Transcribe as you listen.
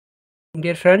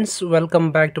Dear friends,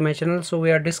 welcome back to my channel. So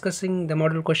we are discussing the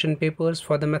model question papers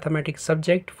for the mathematics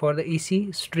subject for the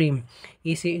EC stream,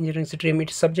 EC engineering stream.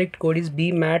 Its subject code is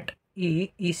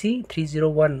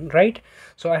BMATEC301, right?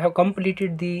 So I have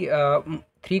completed the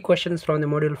three questions from the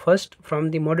module first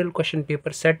from the model question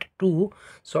paper set 2.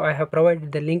 So I have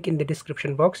provided the link in the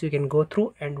description box. You can go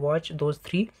through and watch those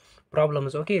three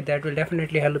problems. Okay, that will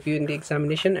definitely help you in the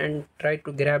examination and try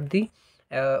to grab the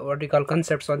what we call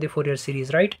concepts on the Fourier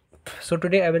series, right? So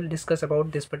today I will discuss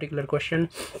about this particular question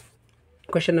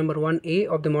number 1a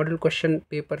of the model question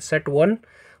paper set 1.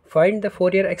 Find the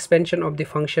Fourier expansion of the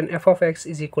function f of x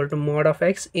is equal to mod of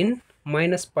x in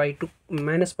minus pi to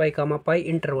minus pi comma pi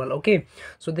interval. Okay,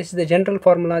 so this is the general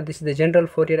formula. This is the general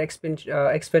Fourier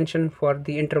expansion for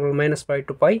the interval minus pi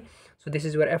to pi. So this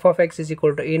is where f of x is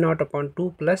equal to a naught upon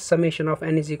 2 plus summation of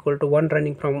n is equal to 1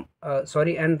 running from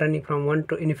n running from 1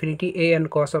 to infinity a n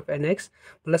cos of nx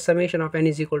plus summation of n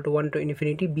is equal to 1 to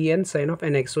infinity b n sin of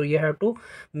nx. So you have to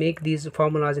make these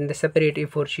formulas in the separate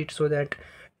A4 sheet so that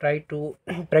try to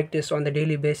practice on the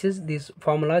daily basis these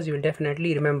formulas. You will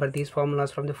definitely remember these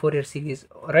formulas from the Fourier series,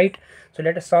 right? So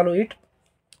let us solve it.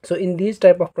 So in these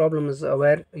type of problems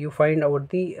where you find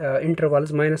out the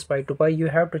intervals minus pi to pi, you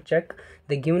have to check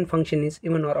the given function is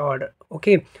even or odd.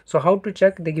 Okay, so how to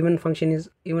check the given function is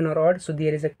even or odd? So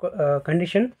there is a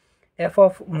condition, f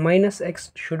of minus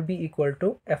x should be equal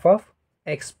to f of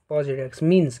x positive x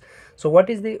means. So what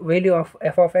is the value of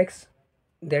f of x?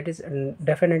 That is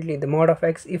definitely the mod of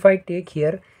x. If I take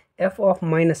here f of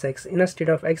minus x, instead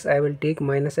of x I will take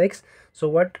minus x. So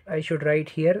what I should write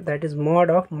here, that is mod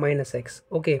of minus x.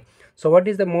 Okay, so what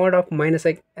is the mod of minus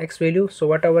x value? So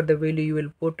whatever the value you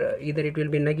will put, either it will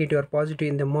be negative or positive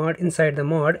in the mod, inside the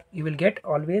mod you will get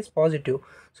always positive,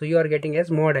 so you are getting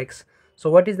as mod x. So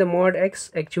what is the mod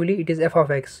x? Actually it is f of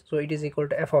x, so it is equal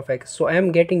to f of x. So I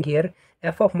am getting here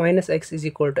f of minus x is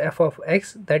equal to f of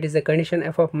x. That is the condition,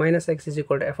 f of minus x is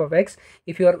equal to f of x.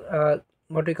 If you are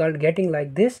what we call getting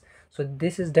like this, so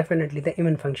this is definitely the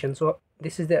even function. So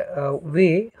this is the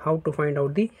way how to find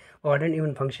out the odd and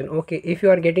even function. Okay, if you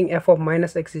are getting f of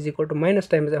minus x is equal to minus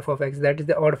times f of x, that is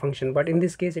the odd function, but in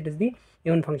this case it is the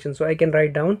even function. So I can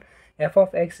write down f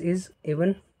of x is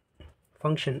even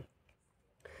function.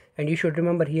 And you should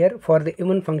remember here, for the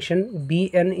even function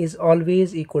bn is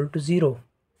always equal to 0.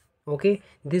 Okay,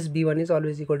 this b1 is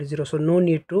always equal to 0, so no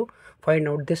need to find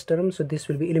out this term. So this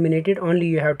will be eliminated. Only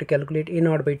you have to calculate a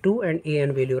naught by 2 and a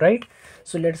n value, right?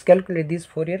 So let's calculate these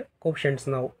Fourier coefficients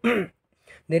now. There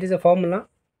is a formula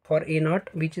for a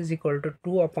naught which is equal to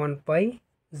 2 upon pi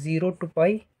 0 to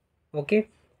pi, okay,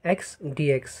 x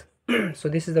dx. So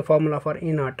this is the formula for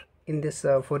a naught in this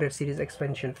Fourier series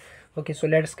expansion. Okay, so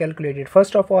let's calculate it.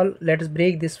 First of all, let us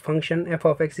break this function f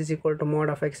of x is equal to mod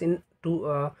of x in two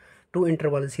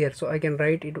intervals here. So I can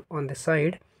write it on the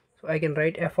side. So I can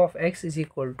write f of x is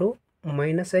equal to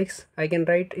minus x. I can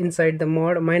write inside the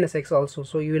mod minus x also,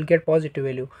 so you will get positive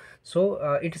value. So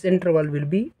its interval will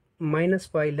be minus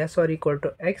pi less or equal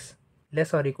to x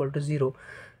less or equal to 0,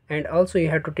 and also you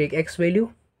have to take x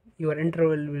value. Your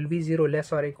interval will be 0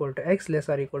 less or equal to x less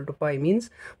or equal to pi, means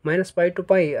minus pi to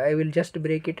pi. I will just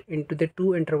break it into the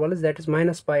two intervals, that is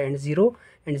minus pi and 0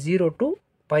 to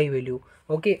pi value.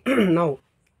 Okay, now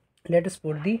let us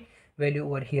put the value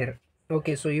over here.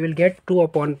 Okay, so you will get 2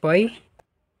 upon pi.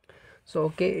 So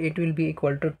okay, it will be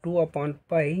equal to 2 upon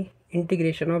pi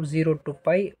integration of 0 to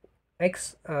pi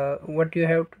x. What you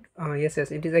have yes,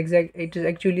 it is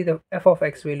actually the f of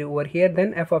x value over here.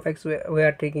 Then f of x we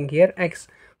are taking here x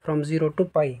from 0 to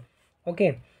pi.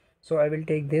 Okay, so I will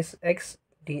take this x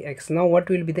dx. Now what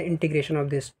will be the integration of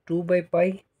this? 2 by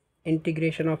pi.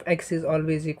 Integration of x is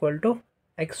always equal to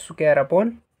x square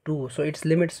upon 2, so its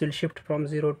limits will shift from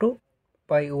 0 to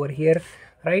pi over here,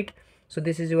 right? So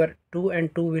this is your 2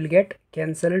 and 2 will get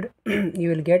cancelled. You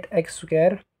will get x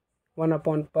square 1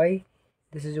 upon pi.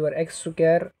 This is your x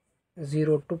square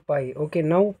 0 to pi. Okay,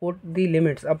 now put the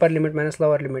limits, upper limit minus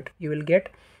lower limit. You will get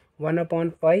 1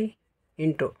 upon pi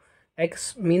into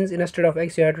x, means instead of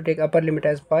x you have to take upper limit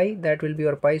as pi, that will be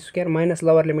your pi square, minus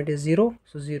lower limit is 0,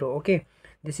 so 0. Okay,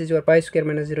 this is your pi square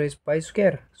minus 0 is pi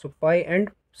square, so pi and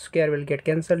square will get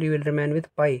cancelled, you will remain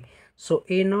with pi. So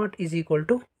a naught is equal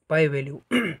to pi value.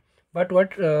 But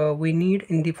what we need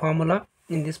in the formula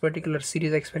in this particular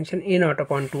series expansion, a naught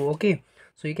upon 2. Okay,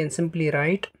 so you can simply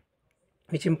write,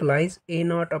 which implies a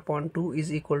naught upon 2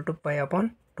 is equal to pi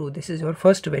upon 2. This is your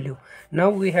first value. Now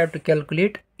we have to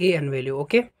calculate a n value.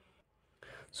 Okay,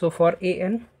 so for a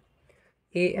n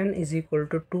is equal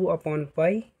to 2 upon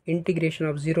pi integration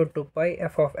of 0 to pi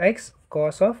f of x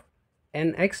cos of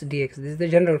nx dx. This is the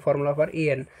general formula for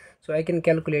an. So I can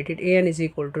calculate it. An is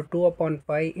equal to 2 upon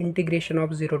pi integration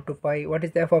of 0 to pi. What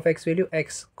is the f of x value?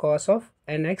 X cos of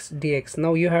nx dx.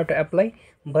 Now you have to apply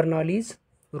Bernoulli's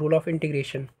rule of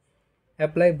integration.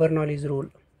 Apply Bernoulli's rule.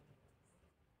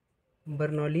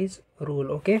 Bernoulli's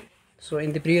rule. Okay, so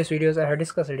in the previous videos I have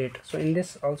discussed it, so in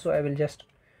this also I will just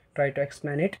try to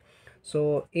explain it.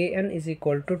 So an is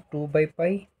equal to 2 by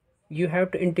pi. You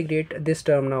have to integrate this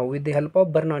term now with the help of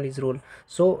Bernoulli's rule.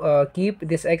 So keep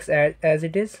this x as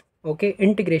it is. Okay,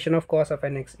 integration of cos of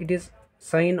nx, it is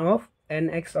sine of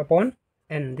nx upon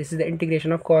n. This is the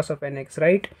integration of cos of nx,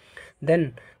 right?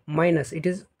 Then minus, it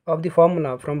is of the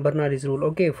formula from Bernoulli's rule.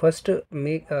 Okay, first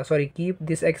make keep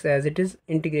this x as it is,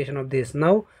 integration of this.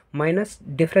 Now minus,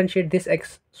 differentiate this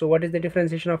x. So what is the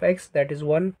differentiation of x? That is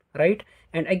 1, right?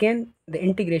 And again the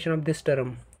integration of this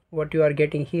term, what you are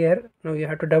getting here, now you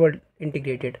have to double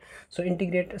integrate it. So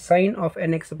integrate sine of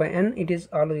nx by n, it is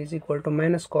always equal to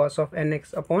minus cos of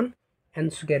nx upon n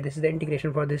square. This is the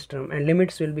integration for this term, and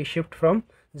limits will be shift from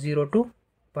 0 to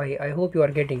pi. I hope you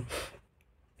are getting.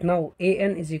 Now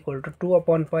an is equal to 2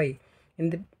 upon pi. In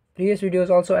the previous videos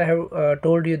also I have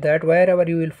told you that wherever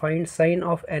you will find sine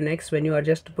of nx, when you are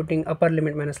just putting upper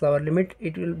limit minus lower limit,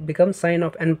 it will become sine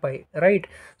of n pi, right?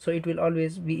 So it will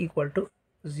always be equal to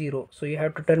 0. So you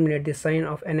have to terminate the sine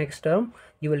of nx term.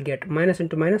 You will get minus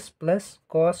into minus plus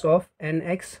cos of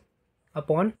nx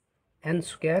upon n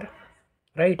square,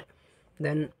 right?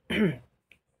 Then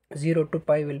 0 to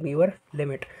pi will be your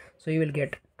limit. So you will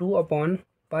get 2 upon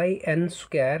pi n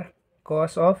square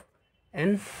cos of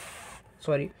nx.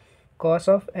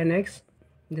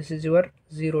 This is your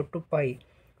 0 to pi.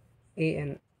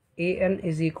 An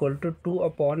is equal to 2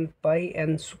 upon pi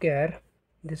n square.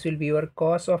 This will be your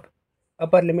cos of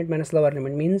upper limit minus lower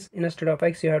limit, means instead of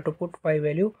x you have to put pi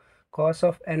value, cos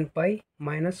of n pi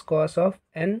minus cos of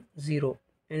n 0,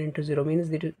 n into 0 means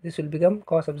this will become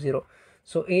cos of 0.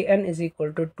 So an is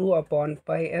equal to 2 upon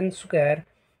pi n square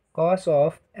cos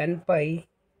of n pi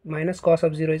minus cos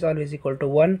of 0 is always equal to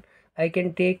 1. I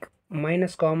can take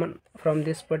minus common from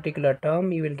this particular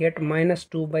term. You will get minus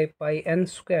 2 by pi n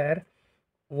square,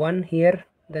 1 here,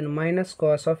 then minus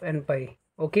cos of n pi.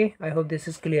 Okay, I hope this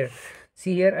is clear.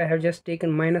 See here, I have just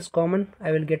taken minus common.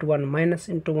 I will get 1. Minus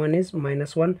into 1 is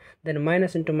minus 1, then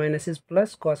minus into minus is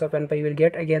plus cos of n pi. You will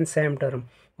get again same term.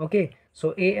 Okay,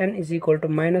 so an is equal to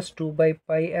minus 2 by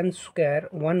pi n square,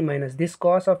 1 minus this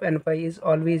cos of n pi is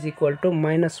always equal to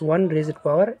minus 1 raised to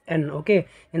power n. Okay,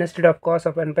 instead of cos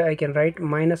of n pi I can write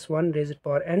minus 1 raised to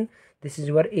power n. This is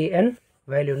your an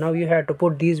value. Now you have to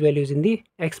put these values in the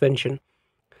expansion.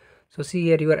 So see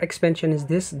here, your expansion is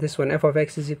this one, f of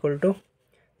x is equal to,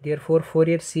 therefore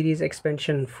Fourier series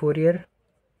expansion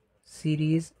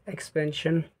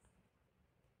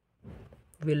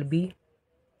will be,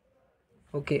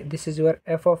 okay, this is your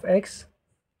f of x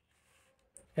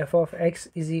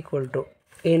is equal to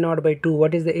a0 by 2.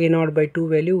 What is the a0 by 2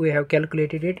 value? We have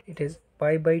calculated it. It is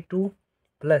pi by 2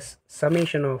 plus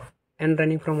summation of n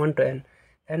running from 1 to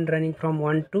n running from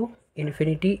 1 to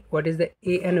infinity. What is the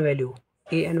an value?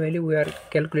 An value we are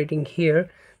calculating here,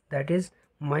 that is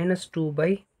minus 2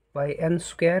 by pi n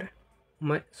square,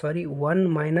 1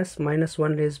 minus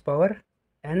 1 raised power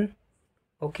n.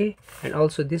 Okay, and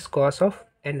also this cos of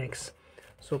nx.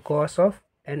 So cos of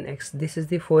nx, this is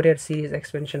the Fourier series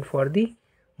expansion for the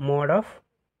mod of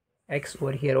x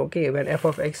over here. Okay, when f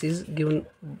of x is given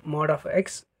mod of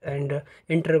x and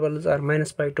intervals are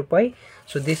minus pi to pi,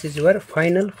 so this is your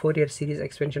final Fourier series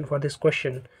expansion for this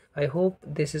question. I hope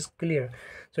this is clear.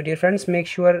 So dear friends, make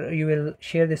sure you will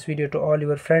share this video to all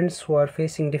your friends who are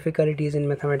facing difficulties in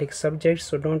mathematics subjects.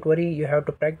 So don't worry, you have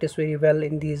to practice very well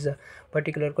in these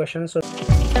particular questions. So